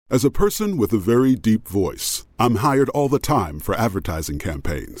As a person with a very deep voice, I'm hired all the time for advertising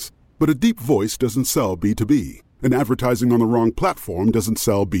campaigns. But a deep voice doesn't sell B2B, and advertising on the wrong platform doesn't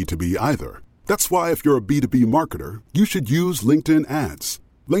sell B2B either. That's why if you're a B2B marketer, you should use LinkedIn ads.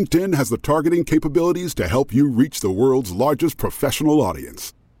 LinkedIn has the targeting capabilities to help you reach the world's largest professional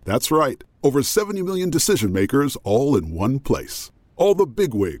audience. That's right, over 70 million decision makers all in one place. All the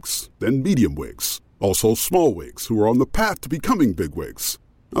big wigs, then medium wigs, also small wigs who are on the path to becoming big wigs.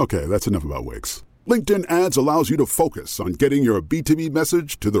 Okay, that's enough about wigs. LinkedIn ads allows you to focus on getting your B2B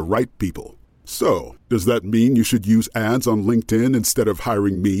message to the right people. So, does that mean you should use ads on LinkedIn instead of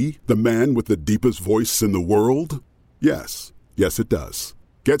hiring me, the man with the deepest voice in the world? Yes. Yes, it does.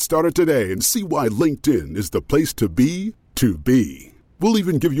 Get started today and see why LinkedIn is the place to be to be. We'll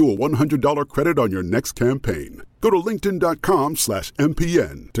even give you a $100 credit on your next campaign. Go to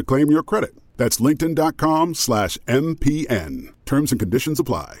linkedin.com/MPN to claim your credit. That's linkedin.com/MPN. Terms and conditions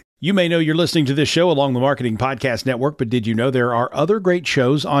apply. You may know you're listening to this show along the Marketing Podcast Network, but did you know there are other great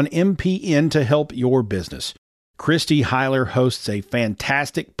shows on MPN to help your business? Christy Heiler hosts a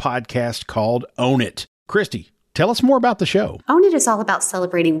fantastic podcast called Own It. Christy, tell us more about the show. Own It is all about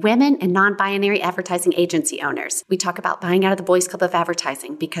celebrating women and non-binary advertising agency owners. We talk about buying out of the Boys Club of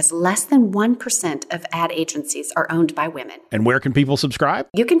Advertising because less than 1% of ad agencies are owned by women. And where can people subscribe?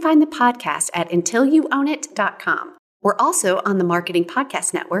 You can find the podcast at untilyouownit.com. We're also on the Marketing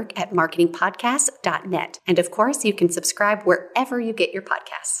Podcast Network at marketingpodcast.net. And of course, you can subscribe wherever you get your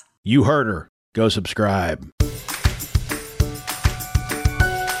podcasts. You heard her. Go subscribe.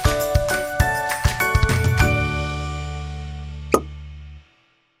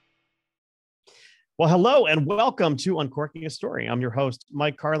 Well, hello and welcome to Uncorking a Story. I'm your host,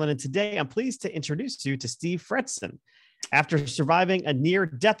 Mike Carlin, and today I'm pleased to introduce you to Steve Fretzin. After surviving a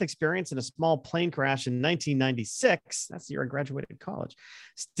near-death experience in a small plane crash in 1996, that's the year I graduated college,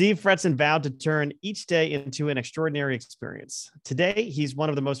 Steve Fretzin vowed to turn each day into an extraordinary experience. Today, he's one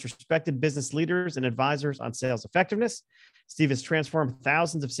of the most respected business leaders and advisors on sales effectiveness. Steve has transformed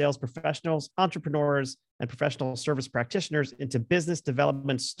thousands of sales professionals, entrepreneurs, and professional service practitioners into business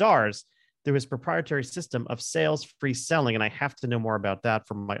development stars through his proprietary system of sales-free selling, and I have to know more about that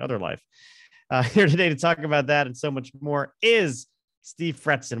from my other life. Here today to talk about that and so much more is Steve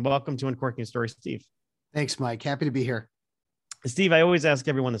Fretzin. Welcome to Uncorking a Story, Steve. Thanks, Mike. Happy to be here. Steve, I always ask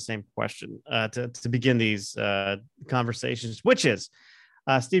everyone the same question to begin these conversations, which is,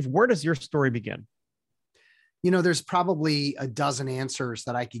 Steve, where does your story begin? You know, there's probably a dozen answers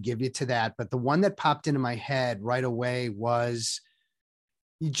that I could give you to that, but the one that popped into my head right away was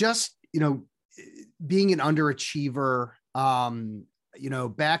being an underachiever.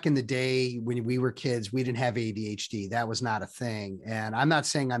 Back in the day when we were kids, we didn't have ADHD. That was not a thing. And I'm not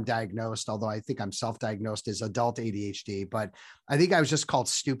saying I'm diagnosed, although I think I'm self-diagnosed as adult ADHD, but I think I was just called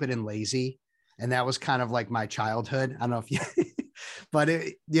stupid and lazy. And that was kind of like my childhood. I don't know if you, but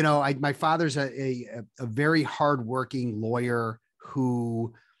my father's a very hardworking lawyer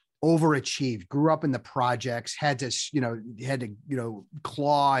who overachieved, grew up in the projects, had to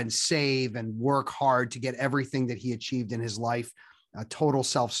claw and save and work hard to get everything that he achieved in his life. A total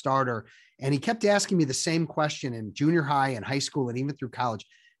self-starter. And he kept asking me the same question in junior high and high school and even through college.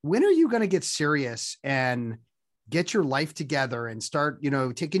 When are you going to get serious and get your life together and start,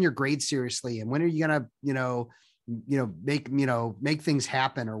 taking your grades seriously? And when are you going to, make things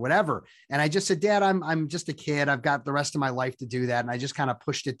happen or whatever? And I just said, Dad, I'm just a kid. I've got the rest of my life to do that. And I just kind of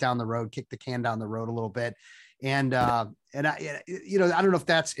pushed it down the road, kicked the can down the road a little bit. And I don't know if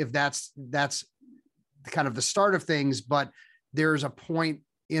that's kind of the start of things, but there's a point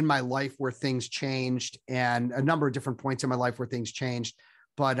in my life where things changed, and a number of different points in my life where things changed.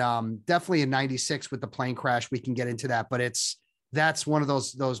 But definitely in 96 with the plane crash, we can get into that. But that's one of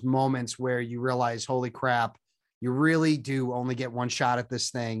those moments where you realize, holy crap, you really do only get one shot at this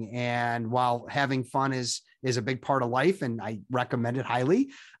thing. And while having fun is a big part of life, and I recommend it highly,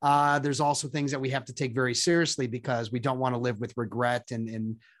 there's also things that we have to take very seriously because we don't want to live with regret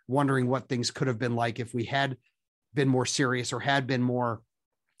and wondering what things could have been like if we had been more serious or had been more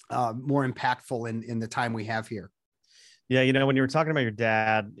impactful in the time we have here. Yeah. When you were talking about your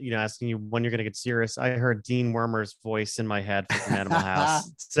dad, asking you when you're going to get serious, I heard Dean Wormer's voice in my head from Animal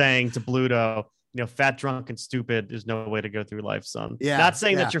House saying to Bluto, fat, drunk, and stupid is no way to go through life, son. Yeah. Not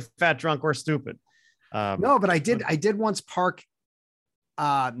saying that you're fat, drunk, or stupid. No, but I did once park,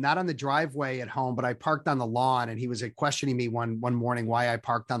 not on the driveway at home, but I parked on the lawn, and he was questioning me one morning why I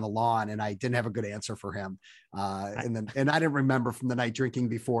parked on the lawn, and I didn't have a good answer for him. And I didn't remember from the night drinking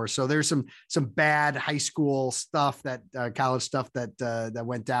before. So there's some bad high school stuff college stuff that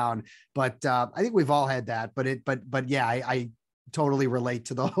went down, but I think we've all had that, but yeah, I totally relate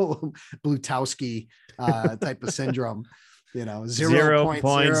to the whole Blutowski type of syndrome. 0.0.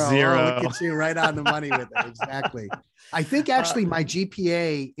 Oh, look at you, right on the money with it. Exactly. I think actually my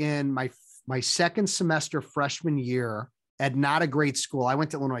GPA in my second semester freshman year at not a great school. I went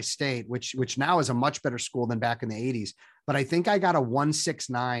to Illinois State, which now is a much better school than back in the 80s. But I think I got a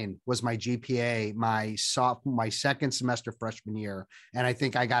 169 was my GPA my second semester freshman year. And I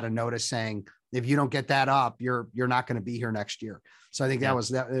think I got a notice saying, if you don't get that up, you're not going to be here next year. So I think that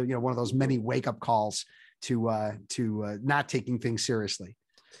was one of those many wake up calls to not taking things seriously.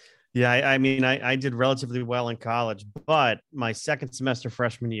 Yeah, I mean, I did relatively well in college, but my second semester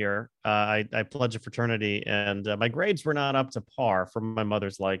freshman year, I pledged a fraternity, and my grades were not up to par for my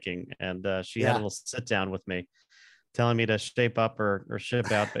mother's liking. And she had a little sit down with me, telling me to shape up or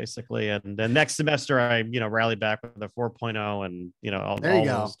ship out, basically. And then next semester, I rallied back with a 4.0, and all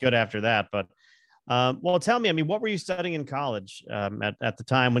was good after that. But well, tell me, I mean, what were you studying in college at the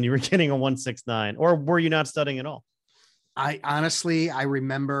time when you were getting a 169, or were you not studying at all? I honestly, I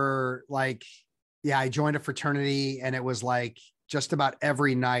remember I joined a fraternity, and it was like just about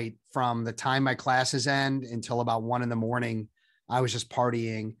every night from the time my classes end until about 1 a.m, I was just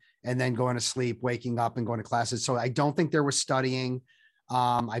partying and then going to sleep, waking up and going to classes. So I don't think there was studying.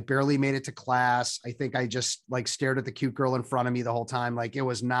 I barely made it to class. I think I just stared at the cute girl in front of me the whole time.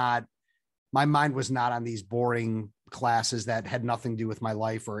 My mind was not on these boring classes that had nothing to do with my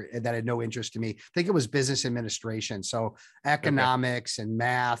life or that had no interest to me. I think it was business administration. So economics and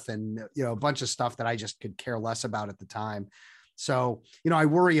math and, a bunch of stuff that I just could care less about at the time. So, I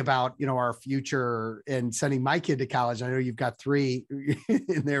worry about, our future and sending my kid to college. I know you've got 3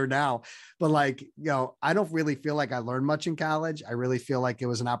 in there now, but I don't really feel like I learned much in college. I really feel like it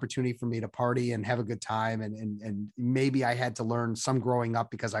was an opportunity for me to party and have a good time. And maybe I had to learn some growing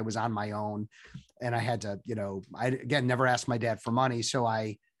up because I was on my own, and I had to, I again, never asked my dad for money. So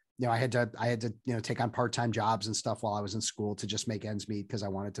I had to, take on part-time jobs and stuff while I was in school to just make ends meet, because I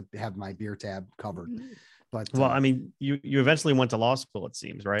wanted to have my beer tab covered. But I mean, you eventually went to law school, it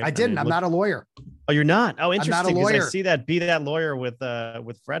seems, right? I didn't. I'm not a lawyer. Oh, you're not? Oh, interesting. I'm not a lawyer. I see that Be That Lawyer with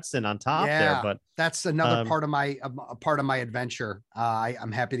Fretzin on top there, but that's another part of my adventure.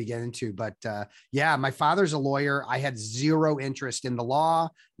 I'm happy to get into, but my father's a lawyer. I had zero interest in the law,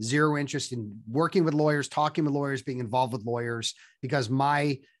 zero interest in working with lawyers, talking with lawyers, being involved with lawyers, because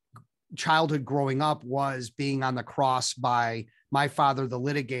my childhood growing up was being on the cross by my father, the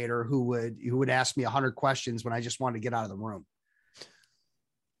litigator, who would ask me 100 questions when I just wanted to get out of the room.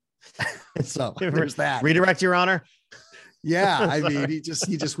 So there's that. Redirect, Your Honor. Yeah. I mean, he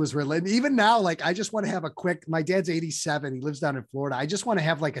just was relentless. Even now, I just want to have a quick, my dad's 87. He lives down in Florida. I just want to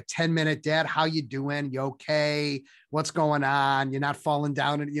have a 10-minute, Dad, how you doing? You okay? What's going on? You're not falling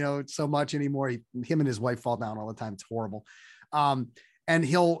down, so much anymore. Him and his wife fall down all the time. It's horrible. And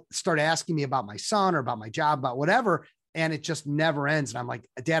he'll start asking me about my son or about my job, about whatever. And it just never ends. And I'm like,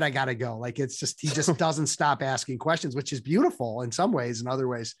 Dad, I got to go. He just doesn't stop asking questions, which is beautiful in some ways. In other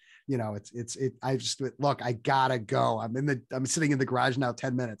ways, look, I gotta go. I'm sitting in the garage now,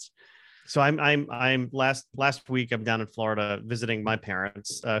 10 minutes. So I'm last week, I'm down in Florida visiting my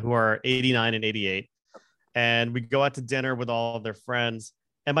parents, who are 89 and 88. And we go out to dinner with all of their friends.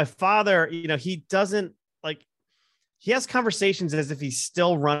 And my father, he doesn't he has conversations as if he's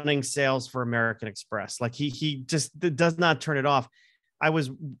still running sales for American Express. He just does not turn it off. I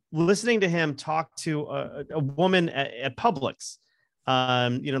was listening to him talk to a woman at Publix,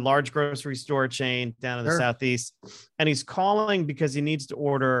 large grocery store chain down in the Southeast. And he's calling because he needs to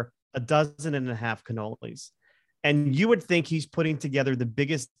order 12.5 cannolis. And you would think he's putting together the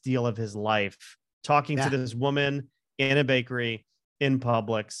biggest deal of his life, talking to this woman in a bakery in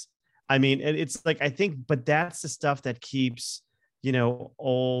Publix. I mean, it's I think, but that's the stuff that keeps,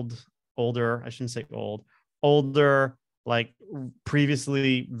 older,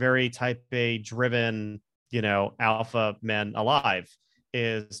 previously very type A driven, alpha men alive,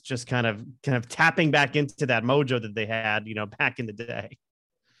 is just kind of tapping back into that mojo that they had, back in the day.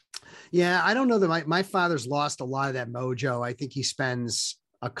 Yeah. I don't know that my father's lost a lot of that mojo. I think he spends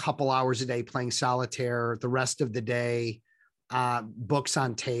a couple hours a day playing solitaire, the rest of the day, books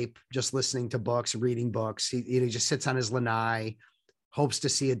on tape, just listening to books, reading books. He just sits on his lanai, hopes to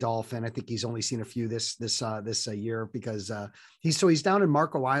see a dolphin. I think he's only seen a few this year, because he's down in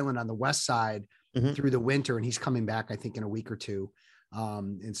Marco Island on the west side through the winter, and he's coming back, I think, in a week or two.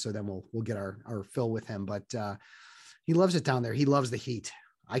 And so then we'll get our fill with him, but he loves it down there. He loves the heat.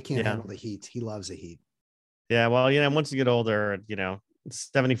 I can't handle the heat. He loves the heat. Yeah. Well, once you get older,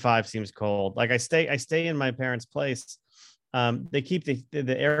 75 seems cold. I stay in my parents' place. They keep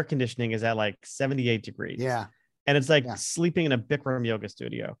the air conditioning is at 78 degrees. Yeah. And it's like Yeah. sleeping in a Bikram yoga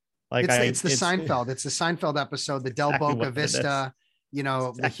studio. Like It's the Seinfeld. It's the Seinfeld episode, the Del exactly Boca what it is. Vista. You know,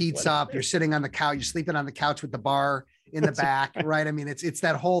 Exactly the heat's what it up. You're is. sitting on the couch. You're sleeping on the couch with the bar in the That's back, right. right? I mean, it's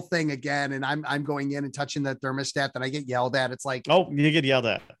that whole thing again. And I'm going in and touching the thermostat, and I get yelled at. It's like, Oh, you get yelled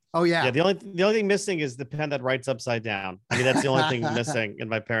at. oh yeah, Yeah, the only thing missing is the pen that writes upside down. I mean, that's the only thing missing in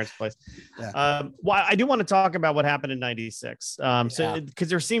my parents' place. Yeah. Well, I do want to talk about what happened in '96. Yeah. So because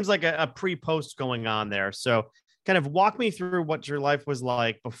there seems like a pre-post going on there. So kind of walk me through what your life was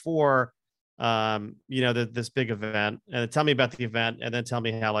like before, this big event, and tell me about the event, and then tell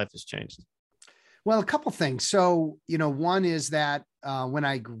me how life has changed. Well, a couple things. So, one is that when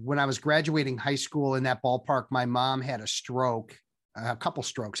I was graduating high school in that ballpark, my mom had a stroke, a couple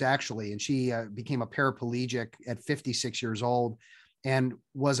strokes actually, and she became a paraplegic at 56 years old, and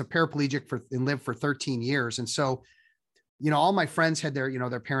was a paraplegic and lived for 13 years. And so, all my friends had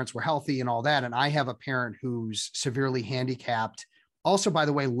their parents were healthy and all that, and I have a parent who's severely handicapped. Also, by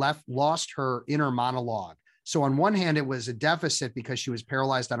the way, lost her inner monologue. So on one hand, it was a deficit because she was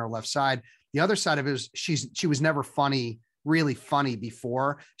paralyzed on her left side. The other side of it was she was never really funny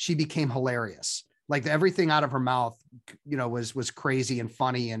before. She became hilarious. Like everything out of her mouth, was crazy and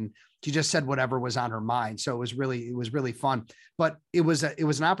funny, and she just said whatever was on her mind. So it was really fun. But it was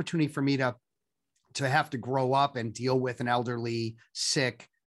an opportunity for me to have to grow up and deal with an elderly, sick,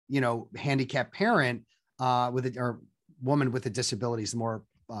 handicapped parent or woman with a disability is the more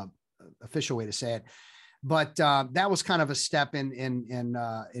official way to say it. But that was kind of a step in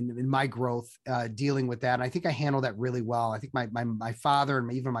my growth, dealing with that. And I think I handled that really well. I think my father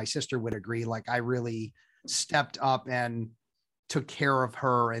and even my sister would agree. Like I really stepped up and took care of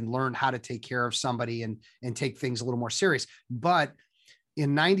her and learned how to take care of somebody and take things a little more serious. But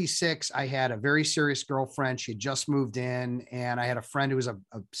in '96, I had a very serious girlfriend. She had just moved in, and I had a friend who was a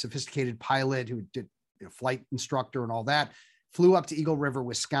sophisticated pilot who did flight instructor and all that. Flew up to Eagle River,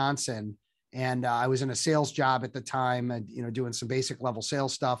 Wisconsin. And I was in a sales job at the time, doing some basic level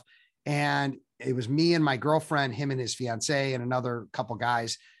sales stuff. And it was me and my girlfriend, him and his fiance, and another couple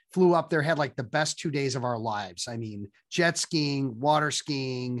guys flew up there, had like the best 2 days of our lives. I mean, jet skiing, water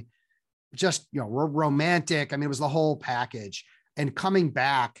skiing, just, romantic. I mean, it was the whole package. And coming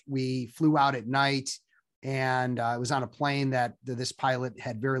back, we flew out at night, and it was on a plane that this pilot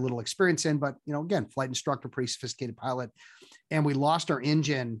had very little experience in, but, again, flight instructor, pretty sophisticated pilot. And we lost our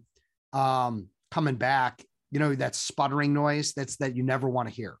engine coming back, that sputtering noise that you never want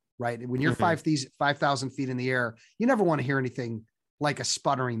to hear, right? When you're 5,000 feet in the air, you never want to hear anything like a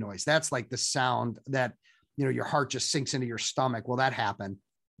sputtering noise. That's like the sound that, your heart just sinks into your stomach. Well, that happened.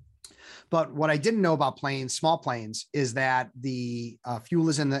 But what I didn't know about planes, small planes, is that the fuel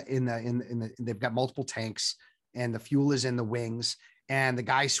is they've got multiple tanks, and the fuel is in the wings. And the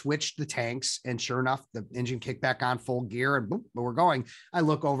guy switched the tanks, and sure enough, the engine kicked back on full gear, and boom, we're going. I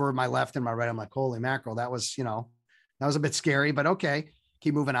look over my left and my right. I'm like, holy mackerel, that was a bit scary, but okay,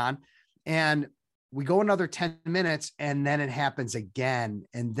 keep moving on. And we go another 10 minutes, and then it happens again.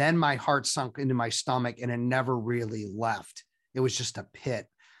 And then my heart sunk into my stomach, and it never really left. It was just a pit.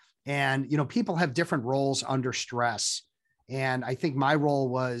 And, people have different roles under stress. And I think my role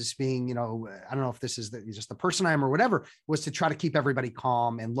was being, I don't know if this is just the person I am or whatever, was to try to keep everybody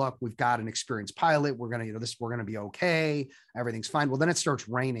calm. And look, we've got an experienced pilot. We're going to, we're going to be okay. Everything's fine. Well, then it starts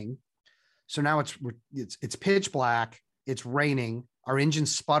raining. So now it's pitch black. It's raining. Our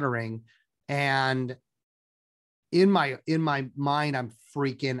engine's sputtering. And in my mind, I'm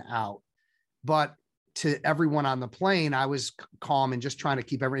freaking out. But to everyone on the plane, I was calm and just trying to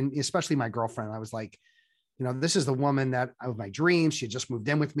keep everyone, especially my girlfriend. I was like, this is the woman of my dreams. She had just moved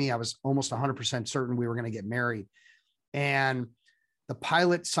in with me. I was almost 100% certain we were going to get married. And the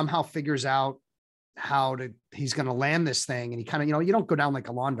pilot somehow figures out he's going to land this thing. And he kind of, you don't go down like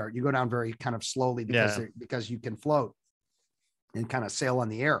a lawn dart. You go down very kind of slowly because you can float and kind of sail on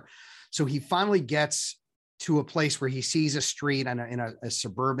the air. So he finally gets to a place where he sees a street in a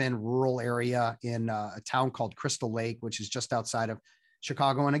suburban rural area in a town called Crystal Lake, which is just outside of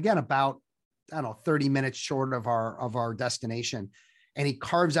Chicago. And again, about, 30 minutes short of our destination. And he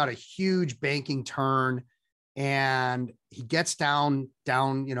carves out a huge banking turn, and he gets down,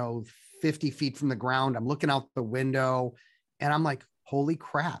 50 feet from the ground. I'm looking out the window, and I'm like, holy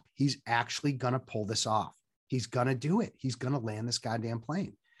crap, he's actually going to pull this off. He's going to do it. He's going to land this goddamn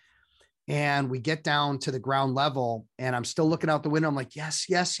plane. And we get down to the ground level, and I'm still looking out the window. I'm like, yes,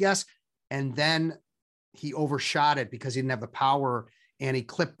 yes, yes. And then he overshot it because he didn't have the power, and he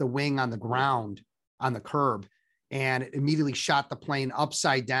clipped the wing on the ground on the curb, and it immediately shot the plane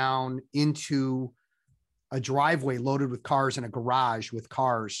upside down into a driveway loaded with cars and a garage with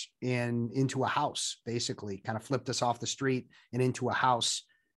cars and into a house, basically kind of flipped us off the street and into a house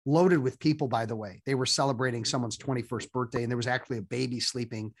loaded with people. By the way, they were celebrating someone's 21st birthday and there was actually a baby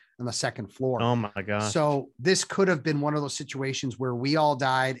sleeping on the second floor. Oh my gosh. So this could have been one of those situations where we all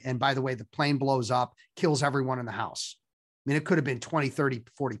died. And by the way, the plane blows up, kills everyone in the house. I mean, it could have been 20, 30,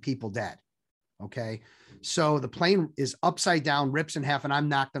 40 people dead. Okay. So the plane is upside down, rips in half, and I'm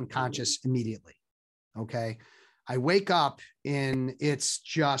knocked unconscious immediately. Okay. I wake up and it's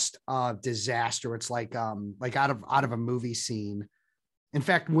just a disaster. It's like out of a movie scene. In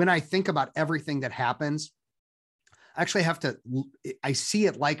fact, when I think about everything that happens, I actually I see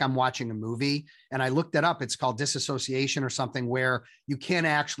it like I'm watching a movie, and I looked it up. It's called disassociation or something, where you can't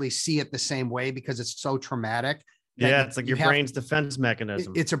actually see it the same way because it's so traumatic. Yeah, it's like your brain's defense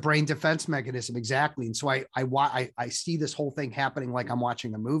mechanism. It's a brain defense mechanism, exactly. And so I see this whole thing happening like I'm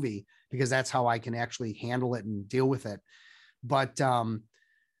watching a movie because that's how I can actually handle it and deal with it. But there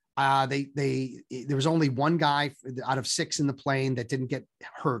was only one guy out of 6 in the plane that didn't get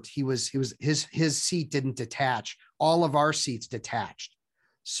hurt. His seat didn't detach. All of our seats detached.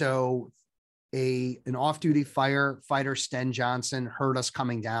 So an off-duty firefighter, Sten Johnson, heard us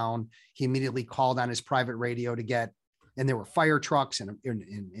coming down. He immediately called on his private radio and there were fire trucks and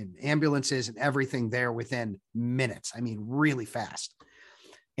ambulances and everything there within minutes. I mean, really fast.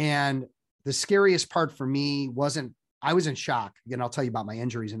 And the scariest part for me I was in shock. Again, I'll tell you about my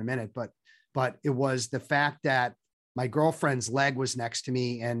injuries in a minute, but it was the fact that my girlfriend's leg was next to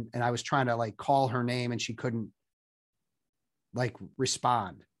me and I was trying to like call her name and she couldn't like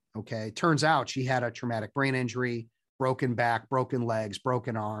respond. Okay. Turns out she had a traumatic brain injury, broken back, broken legs,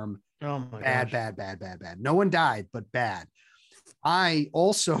 broken arm. Oh my bad, gosh. bad. No one died, but bad. I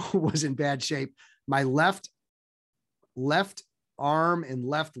also was in bad shape. My left arm and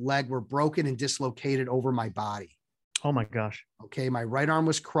left leg were broken and dislocated over my body. Oh my gosh. Okay. My right arm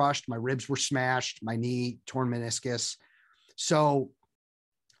was crushed. My ribs were smashed. My knee torn meniscus. So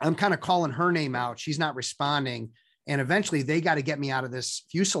I'm kind of calling her name out. She's not responding. And eventually they got to get me out of this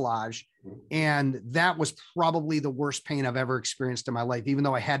fuselage. And that was probably the worst pain I've ever experienced in my life. Even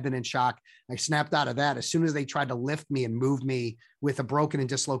though I had been in shock, I snapped out of that. As soon as they tried to lift me and move me with a broken and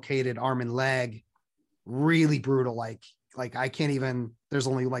dislocated arm and leg, really brutal. Like I can't even, there's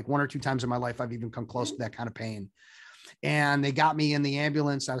only like 1 or 2 times in my life I've even come close to that kind of pain. And they got me in the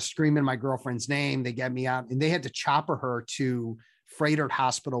ambulance. I was screaming my girlfriend's name. They got me out and they had to chopper her to Froedtert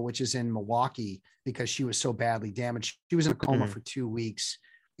Hospital, which is in Milwaukee, because she was so badly damaged. She was in a coma for 2 weeks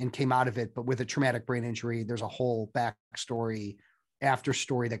and came out of it, but with a traumatic brain injury. There's a whole backstory, after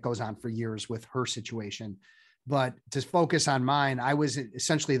story that goes on for years with her situation. But to focus on mine, I was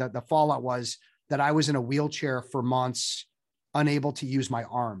essentially the fallout was that I was in a wheelchair for months, unable to use my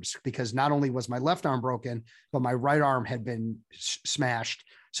arms, because not only was my left arm broken, but my right arm had been smashed.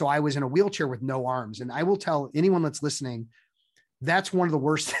 So I was in a wheelchair with no arms. And I will tell anyone that's listening, that's one of the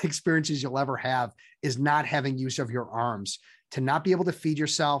worst experiences you'll ever have, is not having use of your arms. To not be able to feed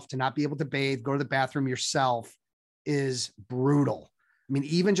yourself, to not be able to bathe, go to the bathroom yourself is brutal. I mean,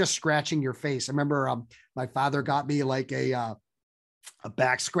 even just scratching your face. I remember my father got me like a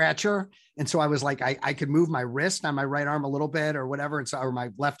back scratcher. And so I was like, I could move my wrist on my right arm a little bit or whatever. And so, or my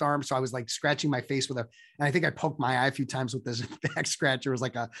left arm. So I was like scratching my face and I think I poked my eye a few times with this back scratcher. It was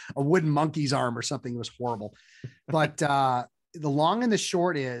like a wooden monkey's arm or something. It was horrible. But the long and the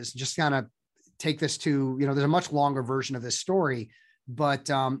short is, just kind of take this to, there's a much longer version of this story, but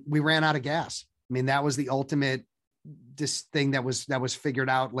we ran out of gas. I mean, that was the ultimate, this thing that was figured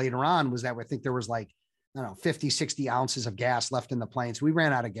out later on, was that I think there was like, 50, 60 ounces of gas left in the plane. So we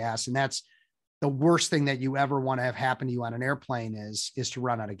ran out of gas. And that's the worst thing that you ever want to have happen to you on an airplane is to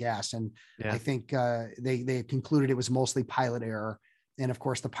run out of gas. And I think they concluded it was mostly pilot error. And of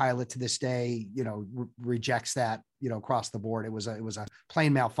course, the pilot to this day, rejects that, across the board. It was a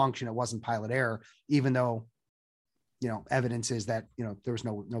plane malfunction. It wasn't pilot error, even though, evidence is that, there was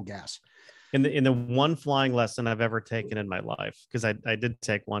no gas. In the one flying lesson I've ever taken in my life, because I did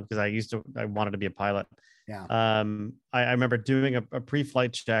take one because I wanted to be a pilot. Yeah. I remember doing a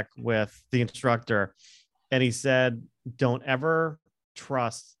pre-flight check with the instructor, and he said, "Don't ever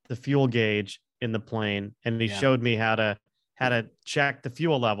trust the fuel gauge in the plane." And he showed me how to check the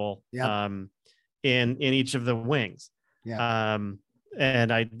fuel level in each of the wings. Yeah.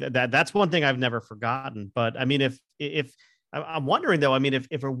 And that's one thing I've never forgotten. But I mean, if I'm wondering though, I mean, if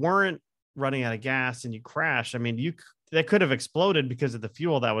it weren't running out of gas and you crash, I mean, that could have exploded because of the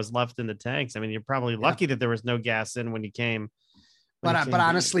fuel that was left in the tanks. I mean, you're probably lucky that there was no gas in when you came But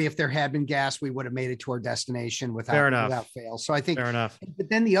honestly, if there had been gas, we would have made it to our destination without fail. So I think, fair enough. But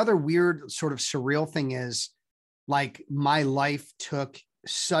then the other weird sort of surreal thing is, like, my life took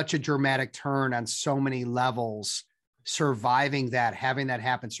such a dramatic turn on so many levels. Surviving that, having that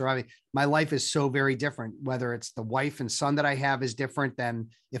happen, surviving my life is so very different. Whether it's the wife and son that I have is different than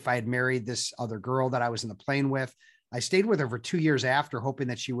if I had married this other girl that I was in the plane with. I stayed with her for 2 years after, hoping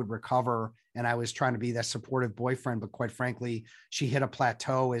that she would recover. And I was trying to be that supportive boyfriend, but quite frankly, she hit a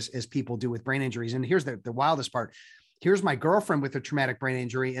plateau as people do with brain injuries. And here's the wildest part. Here's my girlfriend with a traumatic brain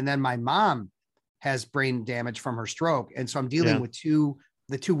injury. And then my mom has brain damage from her stroke. And so I'm dealing with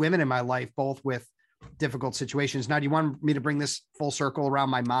the two women in my life, both with difficult situations. Now, do you want me to bring this full circle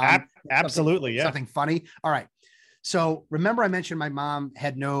around my mom? Absolutely. Something funny. All right. So remember I mentioned my mom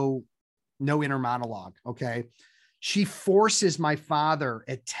had no inner monologue. Okay. She forces my father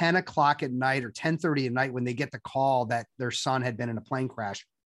at 10 o'clock at night or 10:30 at night, when they get the call that their son had been in a plane crash,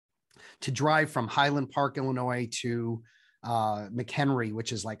 to drive from Highland Park, Illinois to McHenry,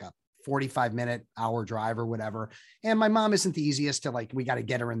 which is like a 45-minute hour drive or whatever. And my mom isn't the easiest to, like, we got to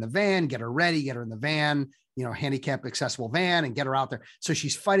get her in the van, get her ready, get her in the van, handicap accessible van, and get her out there. So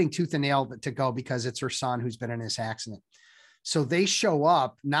she's fighting tooth and nail to go because it's her son who's been in this accident. So they show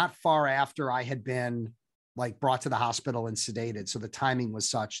up not far after I had been, like, brought to the hospital and sedated. So the timing was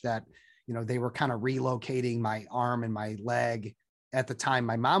such that, they were kind of relocating my arm and my leg at the time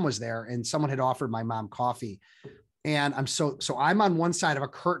my mom was there, and someone had offered my mom coffee. And I'm on one side of a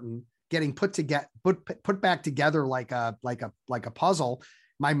curtain getting put back together like a puzzle.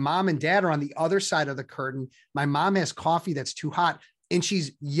 My mom and dad are on the other side of the curtain. My mom has coffee that's too hot, and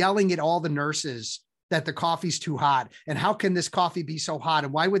she's yelling at all the nurses that the coffee's too hot. And how can this coffee be so hot?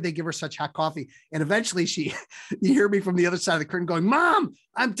 And why would they give her such hot coffee? And eventually you hear me from the other side of the curtain going, "Mom,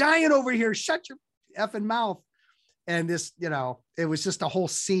 I'm dying over here. Shut your effing mouth." And this, it was just a whole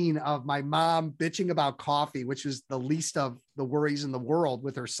scene of my mom bitching about coffee, which was the least of the worries in the world,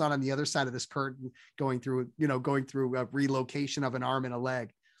 with her son on the other side of this curtain going through a relocation of an arm and a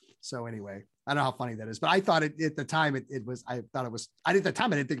leg. So anyway, I don't know how funny that is, but I thought at the time I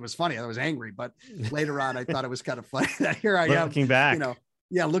didn't think it was funny. I was angry, but later on I thought it was kind of funny that here I am looking back,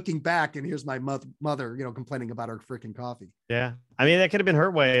 looking back, and here's my mother, complaining about her freaking coffee. Yeah. I mean, that could have been her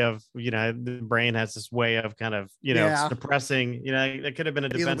way of, the brain has this way of kind of, suppressing, that could have been a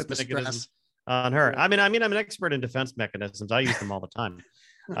defense mechanism on her. I mean, I'm an expert in defense mechanisms. I use them all the time.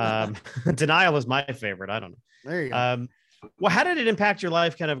 Denial is my favorite. I don't know. There you go. Well, how did it impact your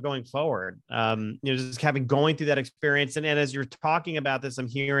life kind of going forward? Just going through that experience. And as you're talking about this, I'm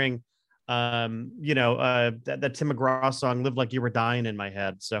hearing, that Tim McGraw song, "Live Like You Were Dying," in my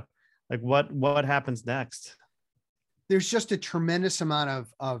head. So like, what happens next? There's just a tremendous amount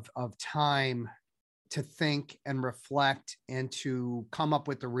of time to think and reflect, and to come up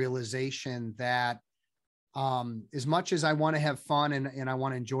with the realization that as much as I want to have fun and I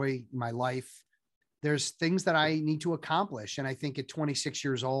want to enjoy my life, there's things that I need to accomplish. And I think at 26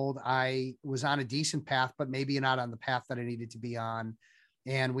 years old, I was on a decent path, but maybe not on the path that I needed to be on.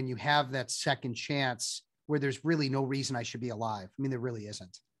 And when you have that second chance where there's really no reason I should be alive, I mean, there really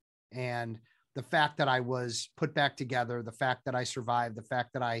isn't. And the fact that I was put back together, the fact that I survived, the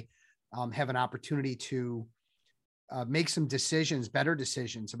fact that I have an opportunity to make some decisions, better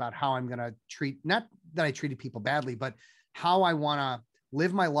decisions about how I'm going to treat, not that I treated people badly, but how I want to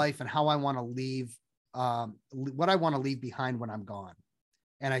live my life and how I want to leave, what I want to leave behind when I'm gone.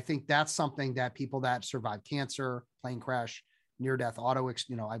 And I think that's something that people that survive cancer, plane crash, near-death auto,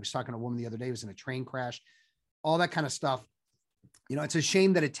 I was talking to a woman the other day who was in a train crash, all that kind of stuff. It's a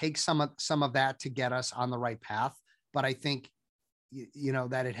shame that it takes some of that to get us on the right path. But I think,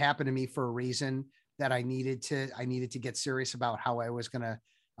 that it happened to me for a reason, that I needed to get serious about how I was going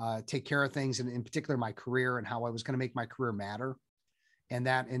to take care of things, and in particular my career, and how I was going to make my career matter. And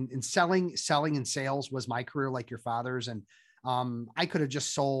that in selling and sales was my career, like your father's. And I could have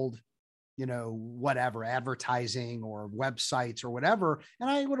just sold, whatever, advertising or websites or whatever, and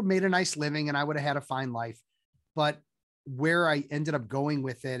I would have made a nice living and I would have had a fine life. But where I ended up going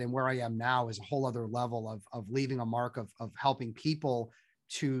with it and where I am now is a whole other level of leaving a mark of helping people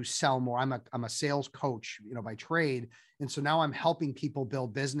to sell more. I'm a sales coach, by trade. And so now I'm helping people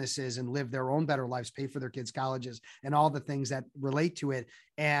build businesses and live their own better lives, pay for their kids' colleges and all the things that relate to it.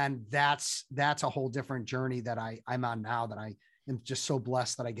 And that's a whole different journey that I'm on now, that I am just so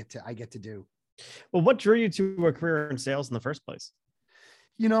blessed that I get to do. Well, what drew you to a career in sales in the first place?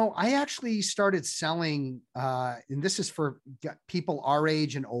 I actually started selling, and this is for people our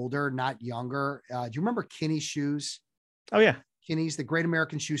age and older, not younger. Do you remember Kinney Shoes? Oh yeah. Kinney's, the Great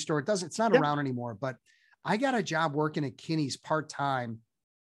American Shoe Store. It's not around anymore, but I got a job working at Kinney's part-time,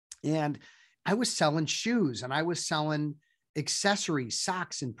 and I was selling shoes and I was selling accessories,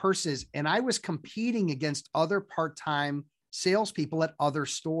 socks and purses. And I was competing against other part-time salespeople at other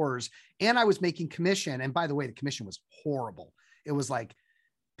stores. And I was making commission. And by the way, the commission was horrible. It was like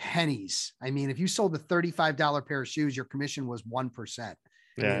pennies. I mean, if you sold a $35 pair of shoes, your commission was 1%.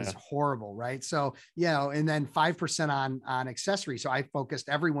 I mean, it's horrible, right? So, and then 5% on accessories. So I focused,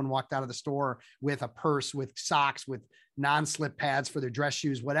 everyone walked out of the store with a purse, with socks, with non-slip pads for their dress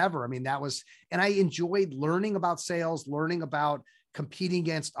shoes, whatever. I mean, and I enjoyed learning about sales, learning about competing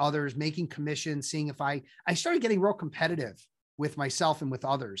against others, making commissions, seeing if I started getting real competitive with myself and with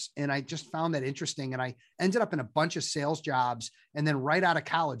others. And I just found that interesting. And I ended up in a bunch of sales jobs, and then right out of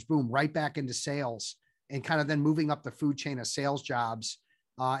college, boom, right back into sales, and kind of then moving up the food chain of sales jobs.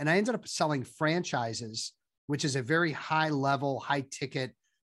 And I ended up selling franchises, which is a very high level, high ticket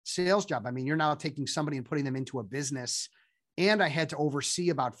sales job. I mean, you're now taking somebody and putting them into a business. And I had to oversee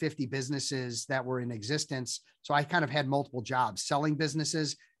about 50 businesses that were in existence. So I kind of had multiple jobs, selling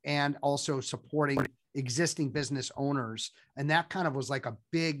businesses and also supporting existing business owners. And that kind of was like a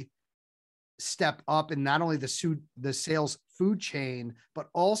big step up in not only the sales food chain, but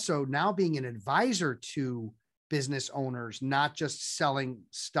also now being an advisor to business owners, not just selling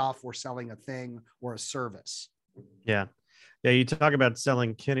stuff or selling a thing or a service. Yeah. You talk about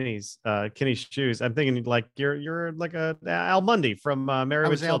selling Kinney's shoes. I'm thinking like you're like a Al Bundy from Married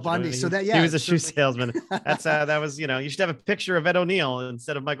with Children. Al Bundy. So that, he was a shoe salesman. That was, you should have a picture of Ed O'Neill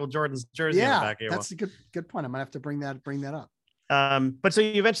instead of Michael Jordan's jersey. Yeah, on the back of that's a good point. I'm gonna have to bring that up. But so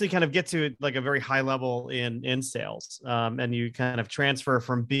you eventually kind of get to like a very high level in sales, and you kind of transfer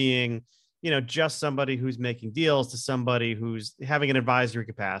from being, just somebody who's making deals to somebody who's having an advisory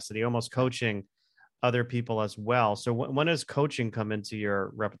capacity, almost coaching other people as well. So when does coaching come into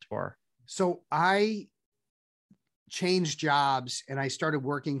your repertoire? So I changed jobs and I started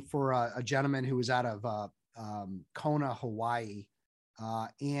working for a gentleman who was out of Kona, Hawaii.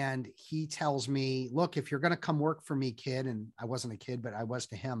 And he tells me, look, if you're going to come work for me, kid, and I wasn't a kid, but I was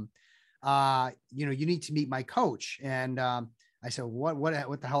to him, you need to meet my coach. And I said, what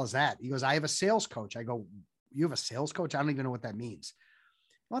the hell is that? He goes, I have a sales coach. I go, you have a sales coach? I don't even know what that means.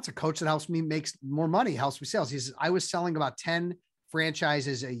 Well, it's a coach that helps me make more money, helps me sales. He says, I was selling about 10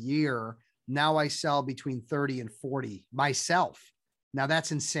 franchises a year. Now I sell between 30 and 40 myself. Now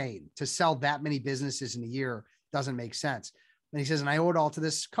that's insane. To sell that many businesses in a year doesn't make sense. And he says, and I owe it all to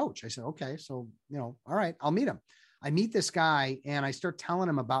this coach. I said, okay, so, all right, I'll meet him. I meet this guy and I start telling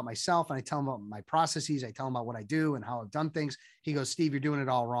him about myself, and I tell him about my processes. I tell him about what I do and how I've done things. He goes, Steve, you're doing it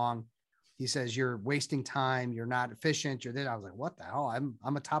all wrong. He says, you're wasting time. You're not efficient. You're this. I was like, what the hell?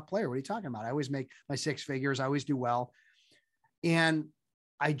 I'm a top player. What are you talking about? I always make my 6 figures. I always do well. And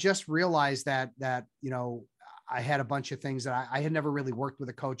I just realized that, I had a bunch of things that I had never really worked with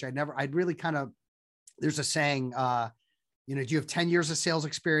a coach. I'd really kind of, there's a saying, do you have 10 years of sales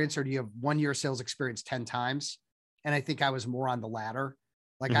experience or do you have 1 year of sales experience 10 times? And I think I was more on the latter.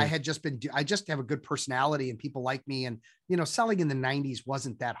 Like I just have a good personality and people like me. And, selling in the 90s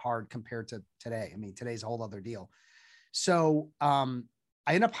wasn't that hard compared to today. I mean, today's a whole other deal. So I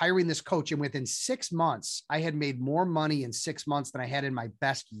ended up hiring this coach, and within 6 months, I had made more money in 6 months than I had in my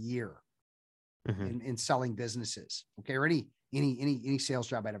best year in selling businesses. Okay. Or any sales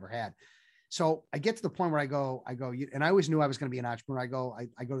job I'd ever had. So I get to the point where I go, and I always knew I was going to be an entrepreneur.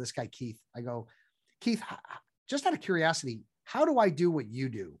 I go to this guy, Keith. I go, Keith, just out of curiosity, how do I do what you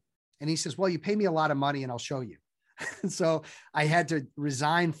do? And he says, well, you pay me a lot of money and I'll show you. So I had to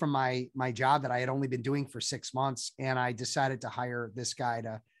resign from my job that I had only been doing for 6 months. And I decided to hire this guy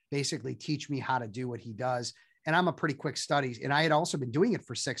to basically teach me how to do what he does. And I'm a pretty quick study. And I had also been doing it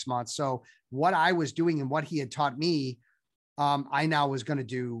for 6 months. So what I was doing and what he had taught me, I now was going to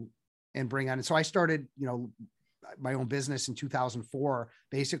do and bring on. And so I started, my own business in 2004,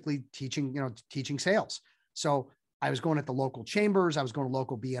 basically teaching sales. So I was going at the local chambers. I was going to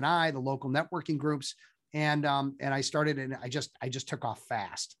local BNI, the local networking groups. And I started, and I just took off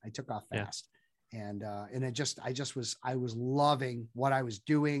fast. I took off fast. Yeah. And I was loving what I was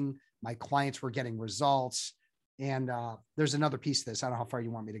doing. My clients were getting results. And there's another piece of this. I don't know how far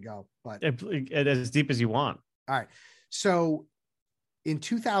you want me to go, but as deep as you want. All right. So in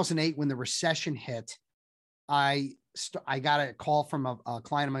 2008, when the recession hit, I got a call from a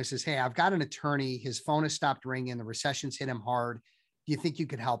client of mine who says, hey, I've got an attorney. His phone has stopped ringing. The recession's hit him hard. Do you think you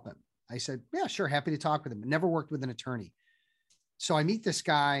could help him? I said, yeah, sure. Happy to talk with him. Never worked with an attorney. So I meet this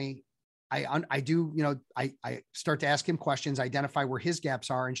guy. I start to ask him questions, identify where his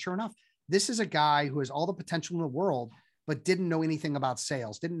gaps are. And sure enough, this is a guy who has all the potential in the world, but didn't know anything about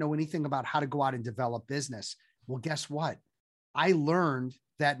sales, didn't know anything about how to go out and develop business. Well, guess what? I learned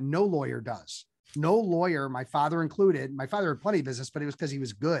that no lawyer does. No lawyer, my father included. My father had plenty of business, but it was because he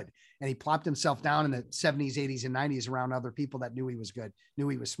was good. And he plopped himself down in the 70s, 80s, and 90s around other people that knew he was good, knew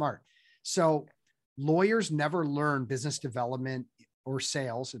he was smart. So lawyers never learn business development or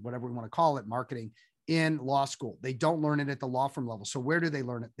sales, whatever we want to call it, marketing, in law school. They don't learn it at the law firm level. So where do they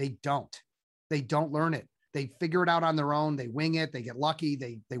learn it? They don't. They don't learn it. They figure it out on their own. They wing it. They get lucky.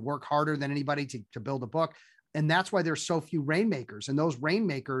 They work harder than anybody to build a book. And that's why there's so few rainmakers. And those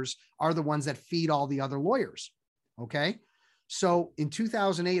rainmakers are the ones that feed all the other lawyers. Okay. So in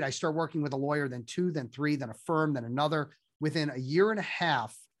 2008, I started working with a lawyer, then two, then three, then a firm, then another. Within a year and a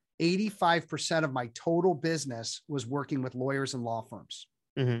half, 85% of my total business was working with lawyers and law firms.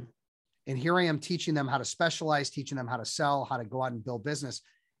 Mm-hmm. And here I am teaching them how to specialize, teaching them how to sell, how to go out and build business.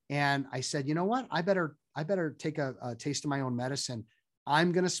 And I said, you know what? I better take a taste of my own medicine.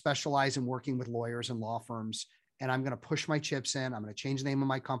 I'm going to specialize in working with lawyers and law firms, and I'm going to push my chips in. I'm going to change the name of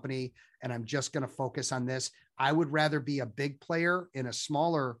my company, and I'm just going to focus on this. I would rather be a big player in a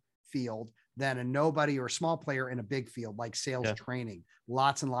smaller field than a nobody or a small player in a big field like sales training.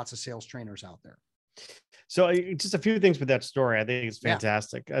 Lots and lots of sales trainers out there. So just a few things with that story. I think it's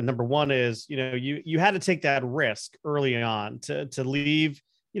fantastic. Number one is, you had to take that risk early on to leave,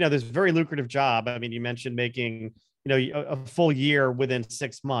 this very lucrative job. I mean, you mentioned making, a full year within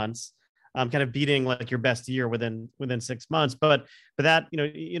 6 months, kind of beating like your best year within 6 months. But that,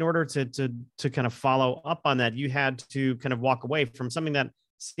 in order to kind of follow up on that, you had to kind of walk away from something that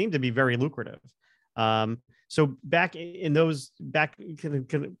seemed to be very lucrative. So back in those,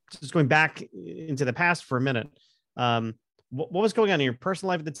 just going back into the past for a minute, what was going on in your personal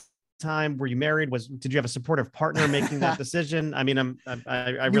life at the time? Were you married? Did you have a supportive partner making that decision? I mean,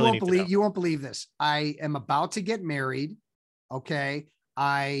 I really need to know. You won't believe this. I am about to get married. Okay.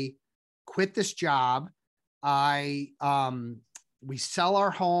 I quit this job. We sell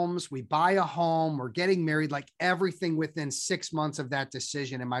our homes, we buy a home, we're getting married, like everything within 6 months of that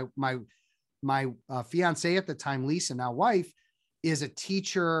decision. And my fiance at the time, Lisa, now wife, is a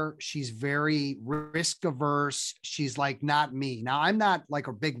teacher. She's very risk averse. She's like, not me. Now I'm not like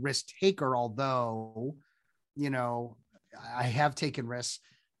a big risk taker, although, I have taken risks.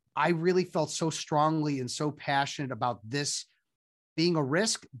 I really felt so strongly and so passionate about this being a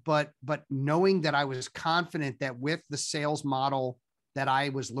risk, but knowing that I was confident that with the sales model that I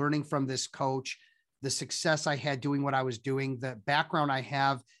was learning from this coach, the success I had doing what I was doing, the background I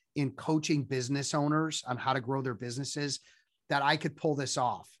have in coaching business owners on how to grow their businesses, that I could pull this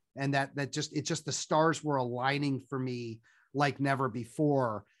off. And that just the stars were aligning for me like never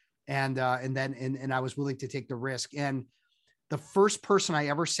before. And I was willing to take the risk. And the first person I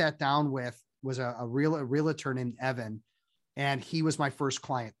ever sat down with was a realtor named Evan. And he was my first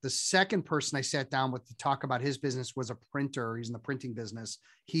client. The second person I sat down with to talk about his business was a printer. He's in the printing business.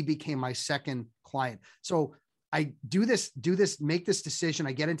 He became my second client. So I make this decision.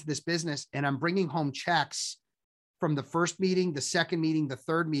 I get into this business and I'm bringing home checks from the first meeting, the second meeting, the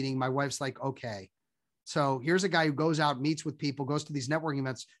third meeting. My wife's like, okay, so here's a guy who goes out, meets with people, goes to these networking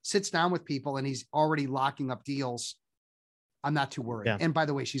events, sits down with people, and he's already locking up deals. I'm not too worried. Yeah. And by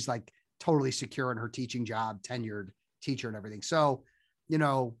the way, she's like totally secure in her teaching job, tenured teacher and everything. So,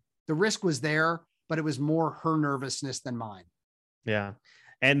 the risk was there, but it was more her nervousness than mine. Yeah.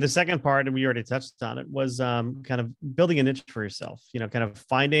 And the second part, and we already touched on it, was kind of building a niche for yourself, kind of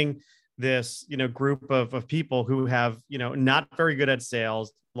finding this, group of people who have, not very good at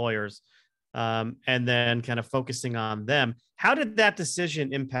sales, lawyers, and then kind of focusing on them. How did that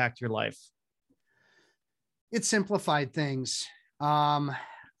decision impact your life? It simplified things.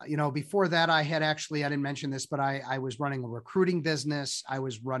 Before that, I didn't mention this, but I was running a recruiting business. I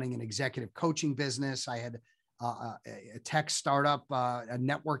was running an executive coaching business. I had a tech startup, a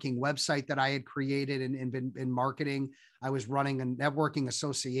networking website that I had created and been in marketing. I was running a networking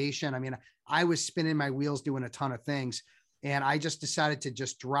association. I mean, I was spinning my wheels doing a ton of things. And I just decided to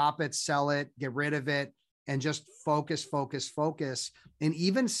just drop it, sell it, get rid of it, and just focus. And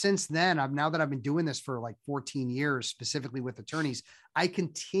even since then, now that I've been doing this for like 14 years, specifically with attorneys, I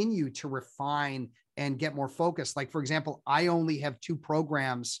continue to refine and get more focused. Like, for example, I only have 2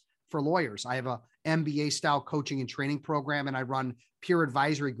 programs for lawyers. I have a MBA style coaching and training program, and I run peer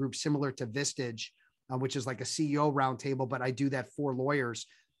advisory groups similar to Vistage, which is like a CEO roundtable, but I do that for lawyers.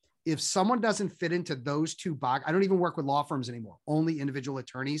 If someone doesn't fit into those 2 buckets, I don't even work with law firms anymore, only individual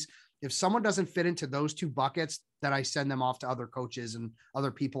attorneys. If someone doesn't fit into those 2 buckets, then I send them off to other coaches and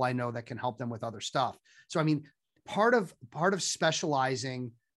other people I know that can help them with other stuff. So, I mean, part of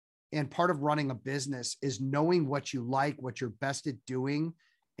specializing And part of running a business is knowing what you like, what you're best at doing,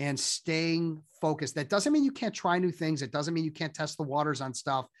 and staying focused. That doesn't mean you can't try new things. It doesn't mean you can't test the waters on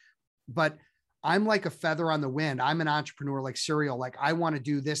stuff, but I'm like a feather on the wind. I'm an entrepreneur, like Serial. Like I want to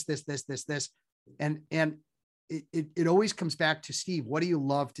do this. And it always comes back to, Steve, what do you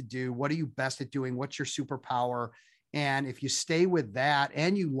love to do? What are you best at doing? What's your superpower? And if you stay with that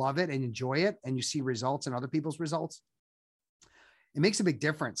and you love it and enjoy it and you see results and other people's results, it makes a big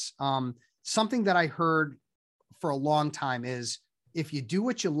difference. Something that I heard for a long time is, if you do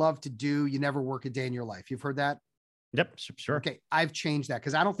what you love to do, you never work a day in your life. You've heard that? Yep, sure. Okay. I've changed that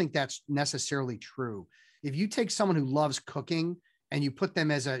because I don't think that's necessarily true. If you take someone who loves cooking and you put them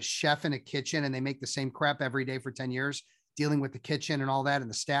as a chef in a kitchen and they make the same crap every day for 10 years, dealing with the kitchen and all that and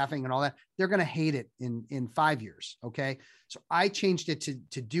the staffing and all that, they're going to hate it in 5 years. Okay. So I changed it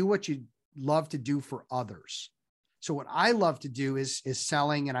to do what you love to do for others. So what I love to do is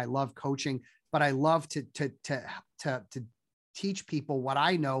selling, and I love coaching, but I love to teach people what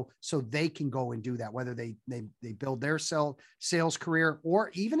I know so they can go and do that, whether they build their sales career,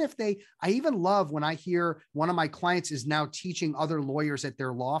 or even if I even love when I hear one of my clients is now teaching other lawyers at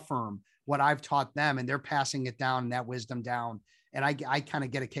their law firm what I've taught them, and they're passing it down and that wisdom down. And I kind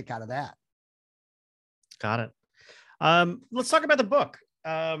of get a kick out of that. Got it. Let's talk about the book.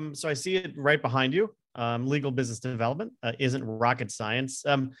 So I see it right behind you. Legal business development isn't rocket science.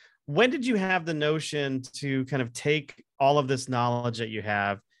 When did you have the notion to kind of take all of this knowledge that you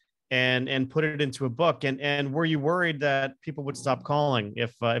have and put it into a book? And were you worried that people would stop calling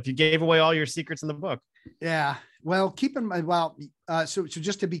if you gave away all your secrets in the book? Yeah. Well, keep in mind, so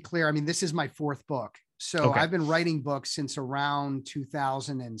just to be clear, I mean, this is my fourth book. So Okay. I've been writing books since around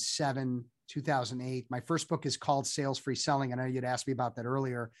 2007, 2008. My first book is called Sales Free Selling. I know you'd asked me about that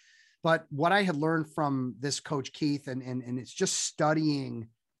earlier, but what I had learned from this coach, Keith, and it's just studying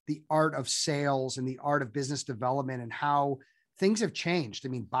the art of sales and the art of business development and how things have changed. I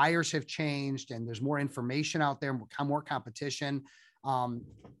mean, buyers have changed and there's more information out there, more competition.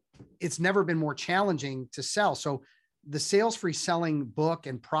 It's never been more challenging to sell. So the Sales Free Selling book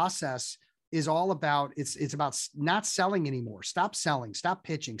and process is all about, it's about not selling anymore. Stop selling, stop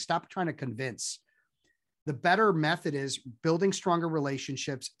pitching, stop trying to convince. The better method is building stronger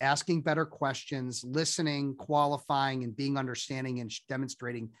relationships, asking better questions, listening, qualifying, and being understanding and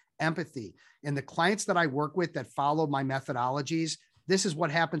demonstrating empathy. And the clients that I work with that follow my methodologies, this is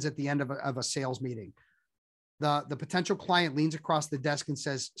what happens at the end of a sales meeting. The potential client leans across the desk and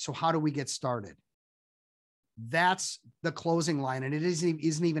says, "So how do we get started?" That's the closing line. And it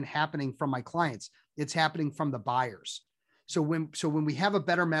isn't even happening from my clients. It's happening from the buyers. So when we have a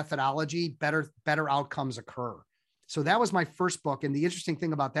better methodology, better outcomes occur. So that was my first book. And the interesting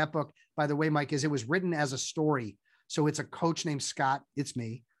thing about that book, by the way, Mike, is it was written as a story. So it's a coach named Scott. It's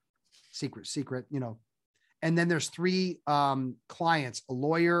me. Secret, And then there's three clients, a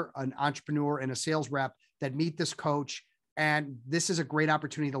lawyer, an entrepreneur, and a sales rep that meet this coach. And this is a great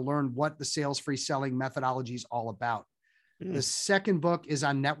opportunity to learn what the Sales Free Selling methodology is all about. The second book is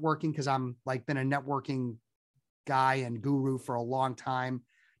on networking, because I'm been a networking guy and guru for a long time.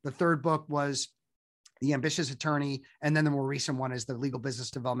 The third book was The Ambitious Attorney. And then the more recent one is The Legal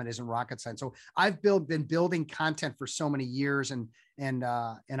Business Development Isn't Rocket Science. So I've been building content for so many years, and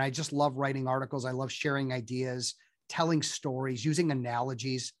I just love writing articles. I love sharing ideas, telling stories, using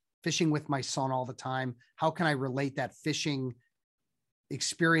analogies, fishing with my son all the time. How can I relate that fishing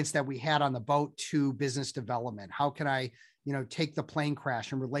experience that we had on the boat to business development? How can I, take the plane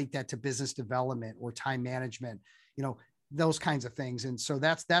crash and relate that to business development or time management, those kinds of things. And so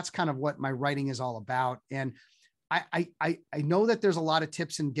that's kind of what my writing is all about. And I know that there's a lot of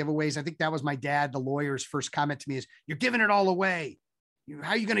tips and giveaways. I think that was my dad, the lawyer's first comment to me is, "You're giving it all away.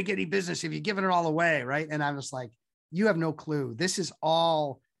 How are you going to get any business if you're giving it all away?" Right. And I was like, you have no clue. This is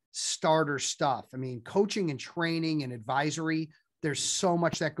all starter stuff. I mean, coaching and training and advisory, there's so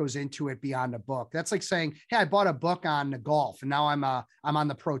much that goes into it beyond a book. That's like saying, "Hey, I bought a book on golf and now I'm on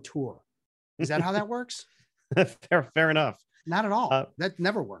the pro tour." Is that how that works? Fair enough. Not at all. That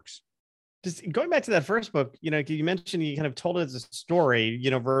never works. Just going back to that first book, you mentioned you kind of told it as a story,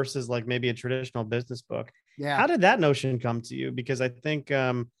 versus like maybe a traditional business book. Yeah. How did that notion come to you? Because I think,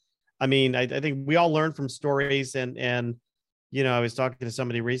 I think we all learn from stories, and I was talking to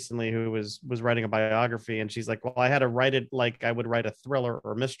somebody recently who was writing a biography, and she's like, "Well, I had to write it like I would write a thriller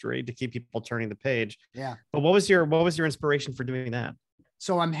or mystery to keep people turning the page." Yeah. But what was your inspiration for doing that?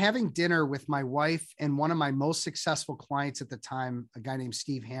 So I'm having dinner with my wife and one of my most successful clients at the time, a guy named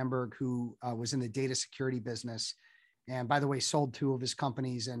Steve Hamburg, who was in the data security business. And by the way, sold two of his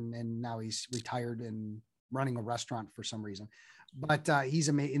companies and now he's retired and running a restaurant for some reason. But he's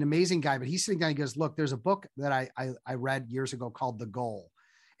an amazing guy. But he's sitting down. He goes, look, there's a book that I read years ago called The Goal.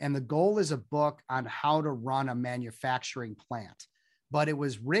 And The Goal is a book on how to run a manufacturing plant. But it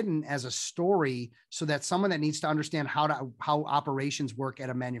was written as a story so that someone that needs to understand how operations work at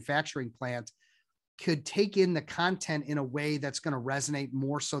a manufacturing plant could take in the content in a way that's going to resonate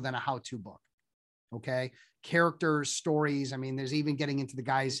more so than a how-to book. Okay. Characters, stories. I mean, there's even getting into the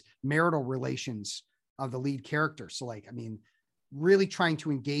guy's marital relations of the lead character. So like, I mean, really trying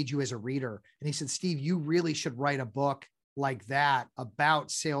to engage you as a reader. And he said, Steve, you really should write a book like that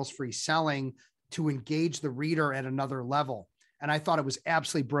about sales-free selling to engage the reader at another level. And I thought it was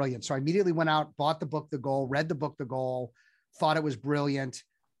absolutely brilliant. So I immediately went out, bought the book, The Goal, read the book, The Goal, thought it was brilliant.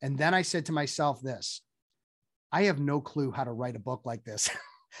 And then I said to myself this, I have no clue how to write a book like this.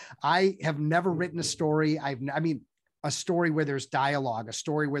 I have never written a story. A story where there's dialogue, a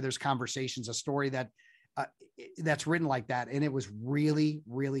story where there's conversations, a story that's written like that. And it was really,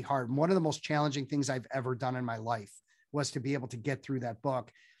 really hard. And one of the most challenging things I've ever done in my life was to be able to get through that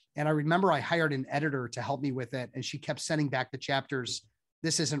book. And I remember I hired an editor to help me with it. And she kept sending back the chapters.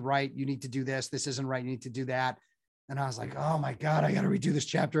 This isn't right. You need to do this. This isn't right. You need to do that. And I was like, oh my God, I got to redo this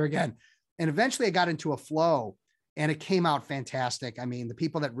chapter again. And eventually I got into a flow and it came out fantastic. I mean, the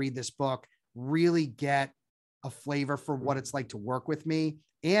people that read this book really get a flavor for what it's like to work with me.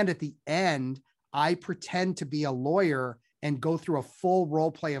 And at the end, I pretend to be a lawyer and go through a full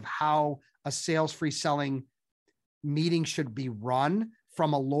role play of how a sales-free selling meeting should be run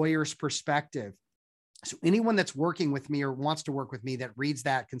from a lawyer's perspective. So anyone that's working with me or wants to work with me that reads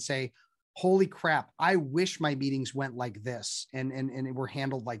that can say, holy crap, I wish my meetings went like this and were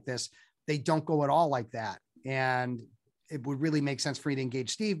handled like this. They don't go at all like that. And it would really make sense for me to engage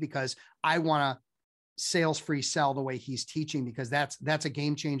Steve because I want to sales-free sell the way he's teaching, because that's a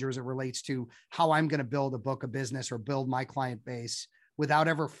game changer as it relates to how I'm going to build a book of business or build my client base without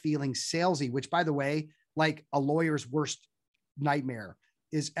ever feeling salesy, which by the way, like a lawyer's worst nightmare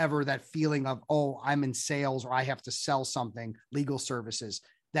is ever that feeling of, oh, I'm in sales or I have to sell something, legal services.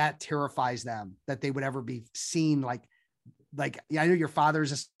 That terrifies them that they would ever be seen like, yeah, I know your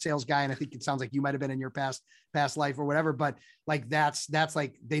father's a sales guy. And I think it sounds like you might've been in your past life or whatever, but like, that's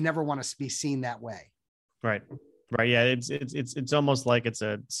like, they never want to be seen that way. Right. Yeah. It's almost like it's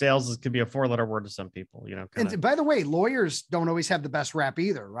a sales could be a 4-letter word to some people, you know. And by the way, lawyers don't always have the best rap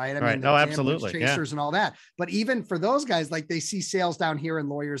either. Right. I mean, no, absolutely. Chasers and all that. But even for those guys, like they see sales down here and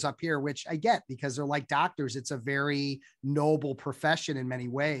lawyers up here, which I get because they're like doctors. It's a very noble profession in many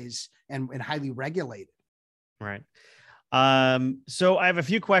ways and highly regulated. Right. So I have a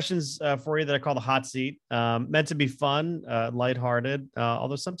few questions for you that I call the hot seat, meant to be fun, lighthearted,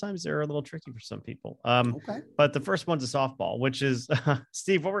 although sometimes they're a little tricky for some people. Okay. But the first one's a softball, which is,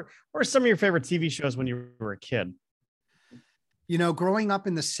 Steve, what were some of your favorite TV shows when you were a kid? You know, growing up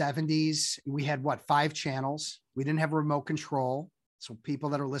in the 70s, we had 5 channels. We didn't have remote control. So people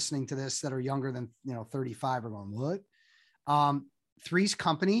that are listening to this that are younger than, 35 are going, what? Three's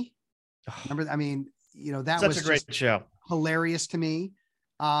Company. Remember, I mean, that Such was a great show. Hilarious to me.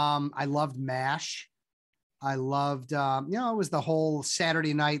 I loved MASH. I loved, it was the whole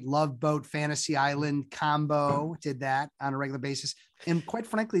Saturday night Love Boat Fantasy Island combo. Did that on a regular basis. And quite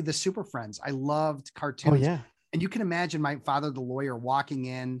frankly, the Super Friends. I loved cartoons. Oh, yeah. And you can imagine my father, the lawyer, walking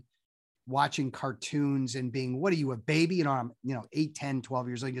in, watching cartoons and being, what are you, a baby? I'm 8, 10, 12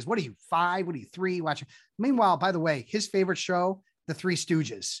 years old. He goes, what are you, 5? What are you, 3? Watching. Meanwhile, by the way, his favorite show, The Three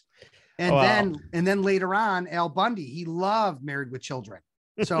Stooges. And then later on, Al Bundy, he loved Married with Children.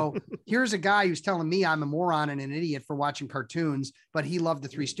 So here's a guy who's telling me I'm a moron and an idiot for watching cartoons, but he loved The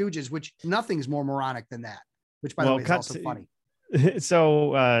Three Stooges, which nothing's more moronic than that, which by the way is also funny.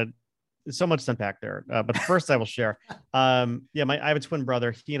 So much to unpack there. But first I will share. I have a twin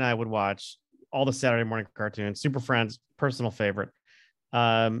brother. He and I would watch all the Saturday morning cartoons, Super Friends, personal favorite.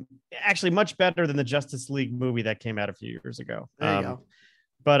 Actually much better than the Justice League movie that came out a few years ago. There you go.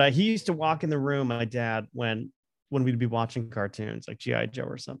 But he used to walk in the room, my dad, when we'd be watching cartoons like G.I. Joe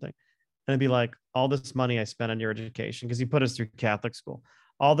or something. And it'd be like, all this money I spent on your education, because he put us through Catholic school.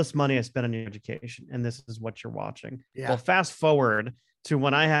 All this money I spent on your education, and this is what you're watching. Yeah. Well, fast forward to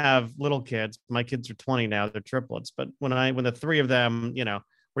when I have little kids. My kids are 20 now, they're triplets. But when the 3 of them,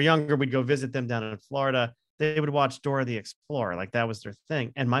 were younger, we'd go visit them down in Florida. They would watch Dora the Explorer. Like that was their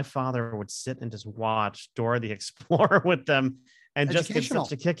thing. And my father would sit and just watch Dora the Explorer with them. And just get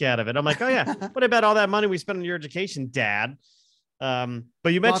such a kick out of it. I'm like, oh yeah, what about all that money we spent on your education, Dad? But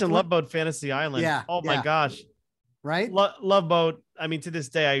you mentioned Love Boat Fantasy Island. Yeah. Oh my gosh. Right. Love Boat. I mean, to this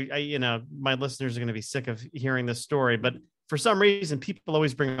day, I my listeners are going to be sick of hearing this story, but for some reason, people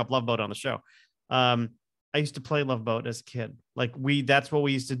always bring up Love Boat on the show. I used to play Love Boat as a kid. Like that's what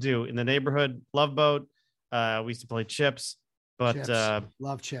we used to do in the neighborhood. Love Boat. We used to play chips, but Chips.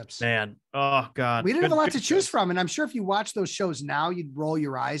 Love chips. man, oh God. We didn't have a lot to choose shows. from. And I'm sure if you watch those shows now, you'd roll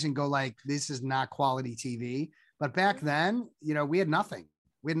your eyes and go like, this is not quality TV. But back then, we had nothing.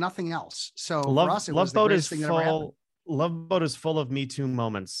 We had nothing else. So for us, it was the greatest thing that ever happened. Love Boat is full of Me Too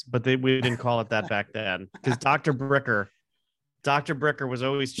moments, but we didn't call it that back then because Dr. Bricker was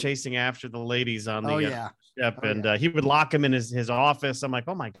always chasing after the ladies on the ship, and he would lock him in his office. I'm like,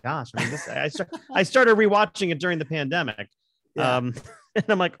 oh my gosh! I mean, I started rewatching it during the pandemic, and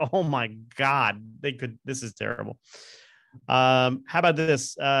I'm like, oh my God, this is terrible. How about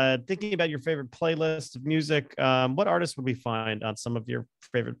this? Thinking about your favorite playlist of music, what artists would we find on some of your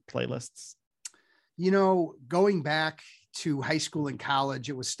favorite playlists? Going back to high school and college,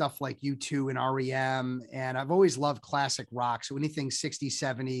 it was stuff like U2 and REM. And I've always loved classic rock. So anything 60s,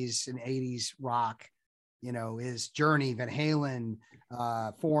 70s, and 80s rock, is Journey, Van Halen,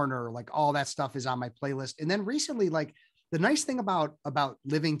 Foreigner, like all that stuff is on my playlist. And then recently, like the nice thing about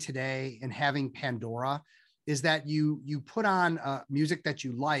living today and having Pandora is that you put on music that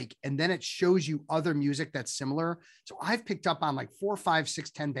you like, and then it shows you other music that's similar. So I've picked up on like 4, 5,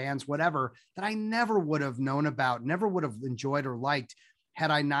 6, 10 bands, whatever, that I never would have known about, never would have enjoyed or liked had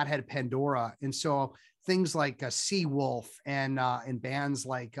I not had Pandora. And so things like Seawolf and bands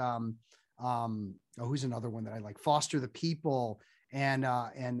like who's another one that I like, Foster the People and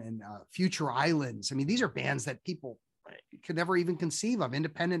Future Islands. I mean, these are bands that people could never even conceive of,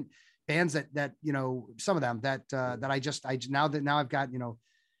 independent bands that some of them that now I've got,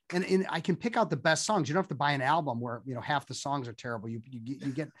 and I can pick out the best songs. You don't have to buy an album where half the songs are terrible. You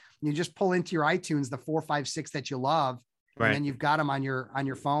just pull into your iTunes the 4, 5, 6 that you love, right, and then you've got them on your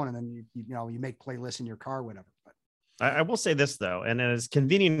phone, and then you make playlists in your car, whatever. But I will say this though, and as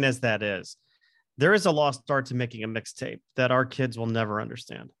convenient as that is, there is a lost art to making a mixtape that our kids will never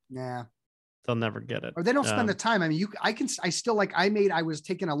understand. Yeah. They'll never get it. Or they don't spend the time. I mean, I was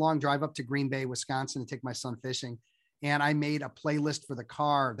taking a long drive up to Green Bay, Wisconsin to take my son fishing. And I made a playlist for the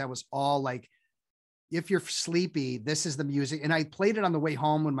car that was all like, if you're sleepy, this is the music. And I played it on the way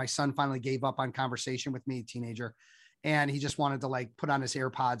home when my son finally gave up on conversation with me, a teenager. And he just wanted to like put on his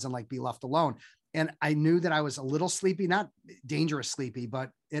AirPods and like be left alone. And I knew that I was a little sleepy, not dangerous sleepy,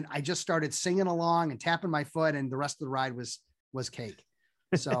 and I just started singing along and tapping my foot, and the rest of the ride was cake.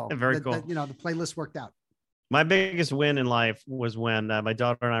 So very cool. The playlist worked out. My biggest win in life was when my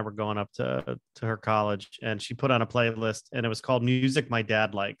daughter and I were going up to her college, and she put on a playlist, and it was called Music My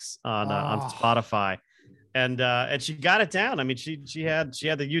Dad Likes on Spotify. And she got it down. I mean, she had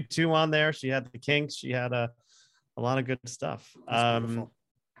the U2 on there. She had the Kinks. She had a lot of good stuff.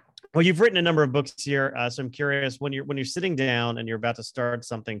 Well, you've written a number of books here. So I'm curious, when you're sitting down and you're about to start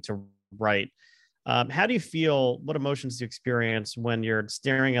something to write, how do you feel? What emotions do you experience when you're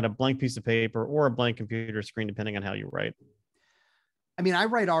staring at a blank piece of paper or a blank computer screen, depending on how you write? I mean, I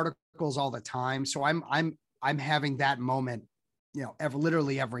write articles all the time, so I'm having that moment,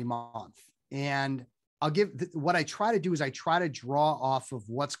 literally every month. And what I try to do is I try to draw off of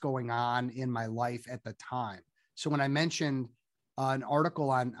what's going on in my life at the time. So when I mentioned an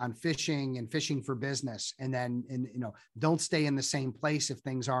article on fishing and fishing for business, and then, don't stay in the same place if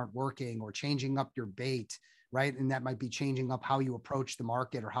things aren't working, or changing up your bait, right? And that might be changing up how you approach the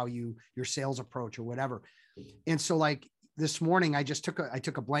market, or how your sales approach, or whatever. And so like this morning, I took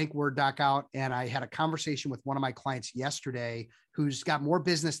a blank Word doc out, and I had a conversation with one of my clients yesterday who's got more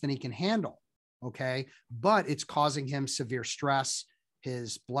business than he can handle. Okay. But it's causing him severe stress.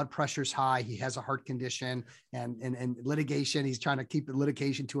 His blood pressure's high. He has a heart condition and litigation. He's trying to keep the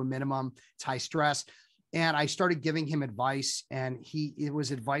litigation to a minimum. It's high stress. And I started giving him advice, and it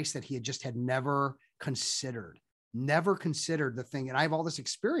was advice that he had never considered the thing. And I have all this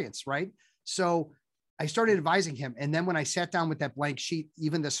experience, right? So I started advising him. And then when I sat down with that blank sheet,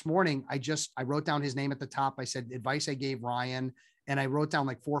 even this morning, I wrote down his name at the top. I said, advice I gave Ryan. And I wrote down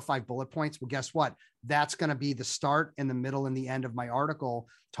like 4 or 5 bullet points. Well, guess what? That's going to be the start and the middle and the end of my article,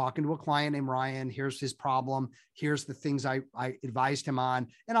 talking to a client named Ryan. Here's his problem. Here's the things I advised him on,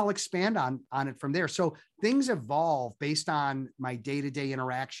 and I'll expand on it from there. So things evolve based on my day-to-day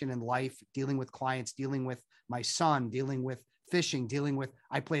interaction in life, dealing with clients, dealing with my son, dealing with fishing,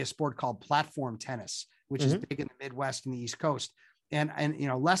 I play a sport called platform tennis, which is big in the Midwest and the East Coast. And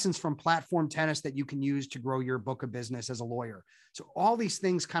lessons from platform tennis that you can use to grow your book of business as a lawyer. So all these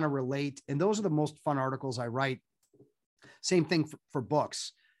things kind of relate, and those are the most fun articles I write. Same thing for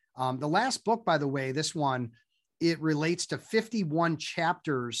books. The last book, by the way, this one, it relates to 51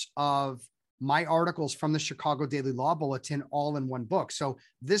 chapters of my articles from the Chicago Daily Law Bulletin, all in one book. So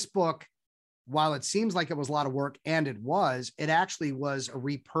this book while it seems like it was a lot of work, and it actually was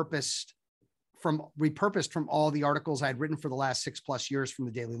repurposed from all the articles I had written for the last 6+ years from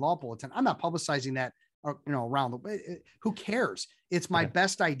the Daily Law Bulletin. I'm not publicizing that, around the way. Who cares? It's my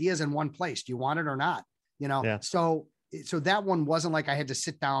best ideas in one place. Do you want it or not? Yeah. So that one wasn't like I had to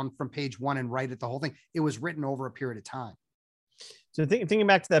sit down from page one and write it, the whole thing. It was written over a period of time. So thinking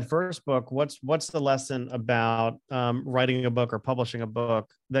back to that first book, what's the lesson about writing a book or publishing a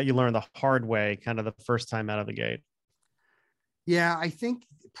book that you learned the hard way, kind of the first time out of the gate? Yeah, I think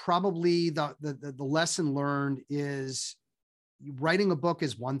probably the lesson learned is writing a book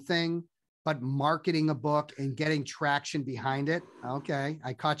is one thing, but marketing a book and getting traction behind it. Okay,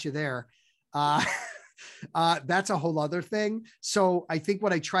 I caught you there. That's a whole other thing. So I think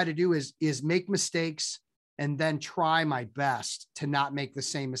what I try to do is make mistakes and then try my best to not make the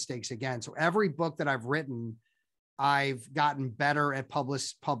same mistakes again. So every book that I've written, I've gotten better at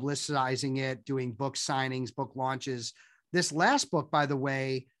publicizing it, doing book signings, book launches. This last book, by the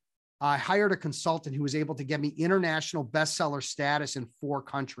way, I hired a consultant who was able to get me international bestseller status in 4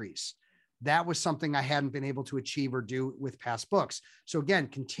 countries. That was something I hadn't been able to achieve or do with past books. So again,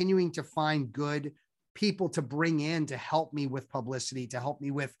 continuing to find good people to bring in to help me with publicity, to help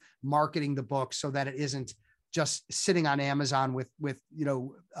me with marketing the book so that it isn't just sitting on Amazon with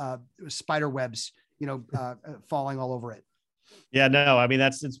spider webs, falling all over it. Yeah, no, I mean,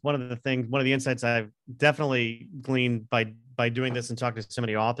 it's one of the insights I've definitely gleaned by doing this and talking to so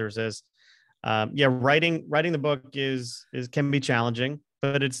many authors is, writing the book can be challenging,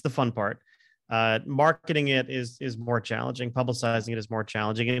 but it's the fun part. Marketing it is more challenging. Publicizing it is more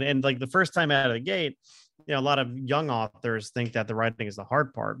challenging. And like the first time out of the gate, a lot of young authors think that the writing is the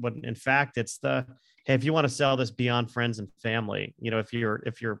hard part, but in fact, it's hey, if you want to sell this beyond friends and family, if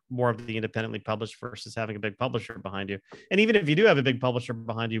you're more of the independently published versus having a big publisher behind you. And even if you do have a big publisher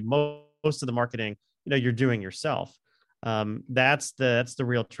behind you, most of the marketing, you're doing yourself. That's the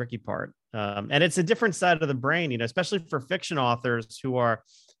real tricky part. And it's a different side of the brain, especially for fiction authors who are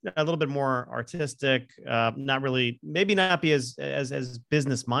a little bit more artistic, not really, maybe not be as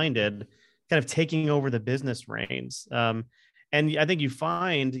business minded, kind of taking over the business reins. And I think you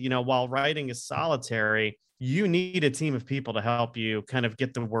find, while writing is solitary, you need a team of people to help you kind of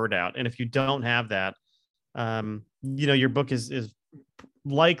get the word out. And if you don't have that, your book is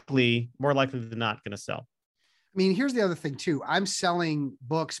more likely than not going to sell. I mean, here's the other thing too. I'm selling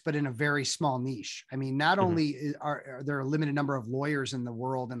books, but in a very small niche. I mean, not only are there a limited number of lawyers in the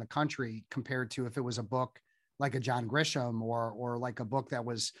world and the country compared to if it was a book like a John Grisham or like a book that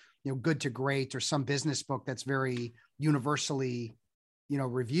was, Good to Great, or some business book that's very universally,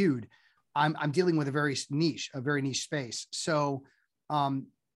 reviewed. I'm dealing with a very niche space. So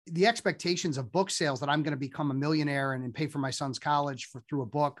the expectations of book sales that I'm going to become a millionaire and pay for my son's college through a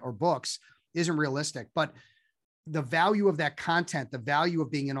book or books isn't realistic. But the value of that content, the value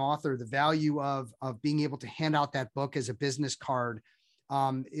of being an author, the value of being able to hand out that book as a business card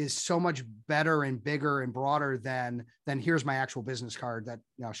is so much better and bigger and broader than here's my actual business card that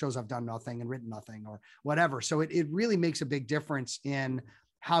shows I've done nothing and written nothing or whatever. So it really makes a big difference in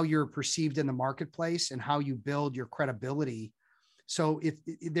how you're perceived in the marketplace and how you build your credibility. So if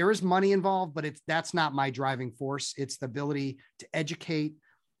there is money involved, but that's not my driving force. It's the ability to educate.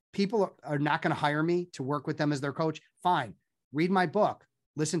 People are not going to hire me to work with them as their coach. Fine. Read my book,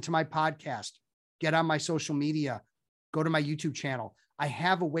 listen to my podcast, get on my social media, go to my YouTube channel. I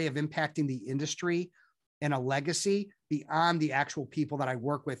have a way of impacting the industry and a legacy beyond the actual people that I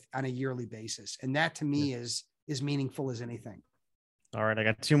work with on a yearly basis. And that to me is meaningful as anything. All right. I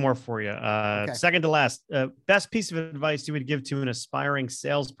got 2 more for you. Okay. Second to last, best piece of advice you would give to an aspiring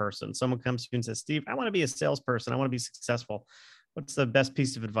salesperson. Someone comes to you and says, Steve, I want to be a salesperson. I want to be successful. What's the best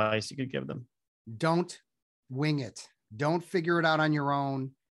piece of advice you could give them? Don't wing it. Don't figure it out on your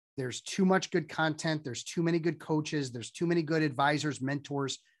own. There's too much good content. There's too many good coaches. There's too many good advisors,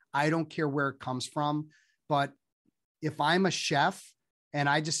 mentors. I don't care where it comes from. But if I'm a chef and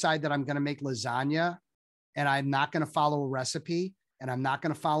I decide that I'm going to make lasagna and I'm not going to follow a recipe and I'm not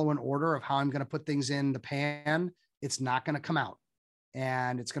going to follow an order of how I'm going to put things in the pan, it's not going to come out.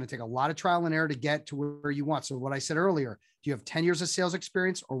 And it's going to take a lot of trial and error to get to where you want. So what I said earlier, do you have 10 years of sales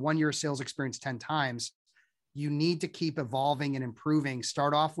experience or 1 year of sales experience 10 times? You need to keep evolving and improving.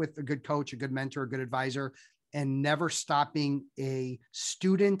 Start off with a good coach, a good mentor, a good advisor, and never stop being a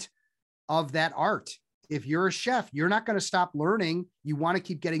student of that art. If you're a chef, you're not going to stop learning. You want to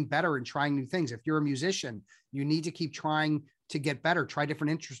keep getting better and trying new things. If you're a musician, you need to keep trying to get better. Try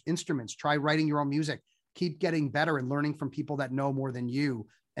different instruments. Try writing your own music. Keep getting better and learning from people that know more than you.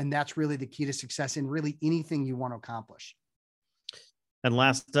 And that's really the key to success in really anything you want to accomplish. And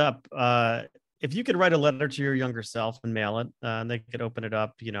last up, if you could write a letter to your younger self and mail it, and they could open it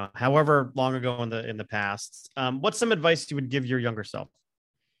up, however long ago in the past, what's some advice you would give your younger self?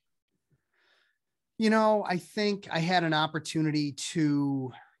 I think I had an opportunity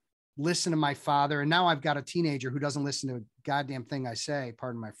to listen to my father, and now I've got a teenager who doesn't listen to a goddamn thing I say,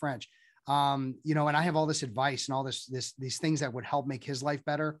 pardon my French. And I have all this advice and all these things that would help make his life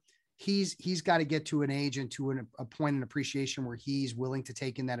better. He's got to get to an age and to a point in appreciation where he's willing to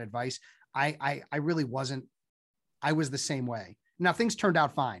take in that advice. I really wasn't. I was the same way. Now things turned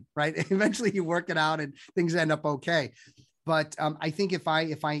out fine, right? Eventually you work it out and things end up okay. But I think if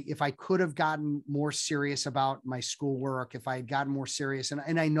I could have gotten more serious about my schoolwork, if I had gotten more serious,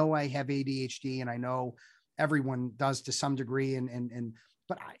 and I know I have ADHD, and I know everyone does to some degree,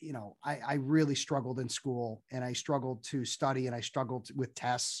 but I really struggled in school, and I struggled to study, and I struggled with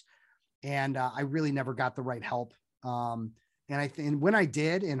tests, and I really never got the right help. And when I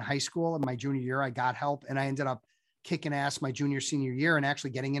did in high school in my junior year, I got help, and I ended up kicking ass my senior year and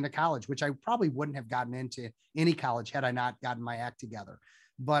actually getting into college, which I probably wouldn't have gotten into any college had I not gotten my act together.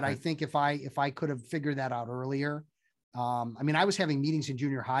 But I think if I could have figured that out earlier, I was having meetings in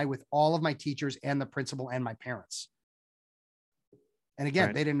junior high with all of my teachers and the principal and my parents. And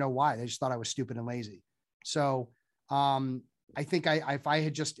again, They didn't know why. They just thought I was stupid and lazy. So I think if I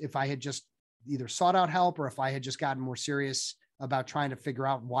had just either sought out help, or if I had just gotten more serious about trying to figure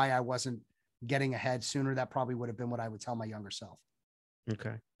out why I wasn't getting ahead sooner, that probably would have been what I would tell my younger self.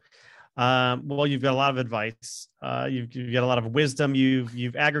 Okay. Well, you've got a lot of advice. You've got a lot of wisdom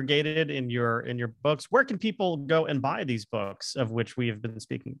you've aggregated in your books. Where can people go and buy these books of which we have been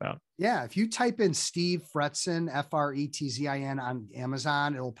speaking about? Yeah. If you type in Steve Fretzin, Fretzin on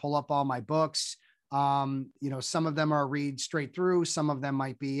Amazon, it'll pull up all my books. Some of them are read straight through. Some of them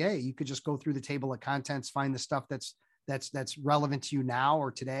might be, hey, you could just go through the table of contents, find the stuff that's relevant to you now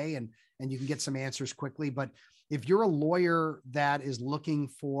or today, and you can get some answers quickly. But if you're a lawyer that is looking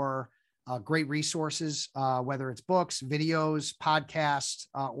for great resources, whether it's books, videos, podcasts,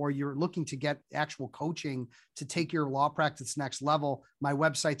 or you're looking to get actual coaching to take your law practice next level, my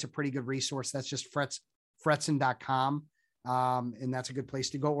website's a pretty good resource. That's just fretzin.com. And that's a good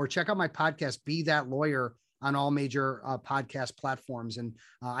place to go. Or check out my podcast, Be That Lawyer, on all major podcast platforms. And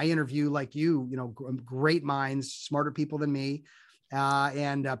I interview, like great minds, smarter people than me,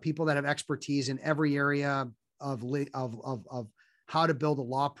 and people that have expertise in every area of how to build a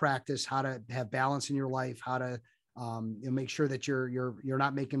law practice, how to have balance in your life, how to make sure that you're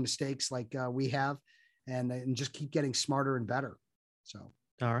not making mistakes like we have, and just keep getting smarter and better. So,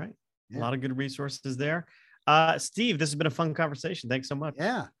 all right. Yeah. A lot of good resources there. Steve, this has been a fun conversation. Thanks so much.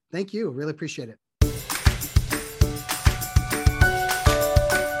 Yeah. Thank you. Really appreciate it.